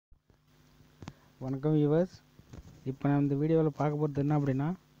வணக்கம் வியூவர்ஸ். இப்போ நான் இந்த வீடியோவில் பார்க்க போகிறது என்ன அப்படின்னா,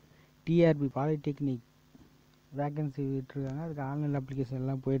 டிஆர்பி பாலிடெக்னிக் வேக்கன்சி விட்டுருக்காங்க. அதுக்கு ஆன்லைன் அப்ளிகேஷன்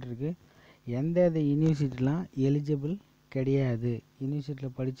எல்லாம் போயிட்டுருக்கு. எந்த யூனிவர்சிட்டிலாம் எலிஜிபிள் கிடையாது,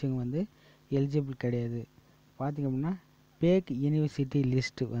 யூனிவர்சிட்டியில் படித்தவங்க எலிஜிபிள் கிடையாது பார்த்திங்க அப்படின்னா, back university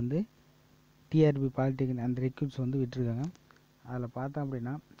list TRB polytechnic அந்த ரெக்ரூட்ஸ் விட்டுருக்காங்க. அதில் பார்த்தோம்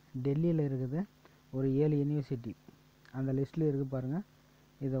அப்படின்னா, டெல்லியில் இருக்குது ஒரு 7 யூனிவர்சிட்டி அந்த லிஸ்ட்டில் இருக்குது பாருங்கள்.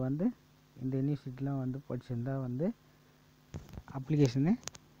 இதை இந்த யூனிவர்சிட்டிலாம் படிச்சிருந்தா அப்ளிகேஷனு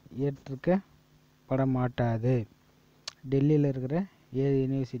ஏற்றுக்கப்பட மாட்டாது. டெல்லியில் இருக்கிற 7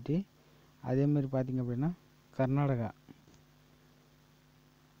 யூனிவர்சிட்டி, அதேமாதிரி பார்த்திங்க அப்படின்னா கர்நாடகா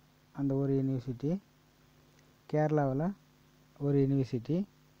அந்த ஒரு யூனிவர்சிட்டி, கேரளாவில் ஒரு யூனிவர்சிட்டி,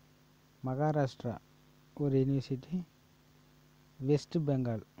 மகாராஷ்டிரா ஒரு யூனிவர்சிட்டி, வெஸ்ட்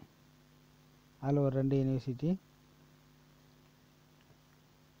பெங்கால் அதில் ஒரு 2 யூனிவர்சிட்டி,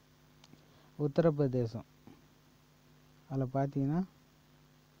 உத்தரப்பிரதேசம் அதில் பார்த்தீங்கன்னா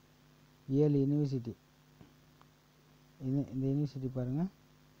 7 யூனிவர்சிட்டி. இந்த யூனிவர்சிட்டி பாருங்கள்,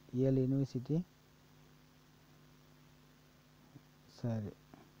 7 யூனிவர்சிட்டி,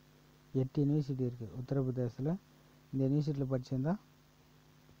 8 யூனிவர்சிட்டி இருக்குது உத்தரப்பிரதேசத்தில். இந்த யூனிவர்சிட்டியில் படிச்சிருந்தால்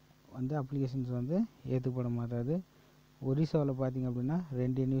அப்ளிகேஷன்ஸ் ஏற்றுக்கப்பட மாட்டாது. ஒரிசாவில் பார்த்திங்க அப்படின்னா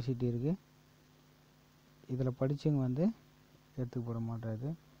 2 யூனிவர்சிட்டி இருக்குது. இதில் படித்தவங்க ஏற்றுக்கப்பட மாட்டாது.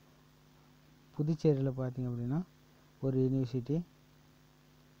 புதுச்சேரியில் பார்த்திங்க அப்படின்னா ஒரு யூனிவர்சிட்டி,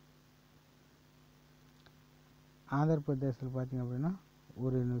 ஆந்திர பிரதேசத்தில் பார்த்திங்க அப்படின்னா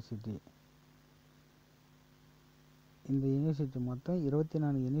ஒரு யூனிவர்சிட்டி. இந்த யூனிவர்சிட்டி மொத்தம்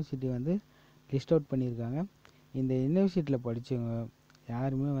 24 யூனிவர்சிட்டி லிஸ்ட் அவுட் பண்ணியிருக்காங்க. இந்த யூனிவர்சிட்டியில் படித்தவங்க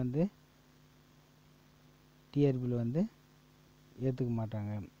யாருமே டிஆர்பியில் ஏற்றுக்க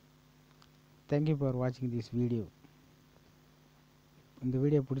மாட்டாங்க. தேங்க்யூ ஃபார் வாட்சிங் திஸ் வீடியோ. இந்த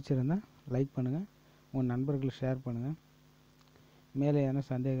வீடியோ பிடிச்சிருந்தா லைக் பண்ணுங்கள், உங்கள் நண்பர்களுக்கு ஷேர் பண்ணுங்கள். மேலே ஏன்னா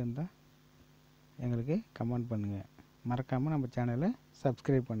சந்தேகம் இருந்தால் எங்களுக்கு கமெண்ட் பண்ணுங்கள். மறக்காமல் நம்ம சேனலை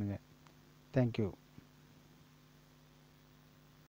சப்ஸ்கிரைப் பண்ணுங்கள். தேங்க்யூ.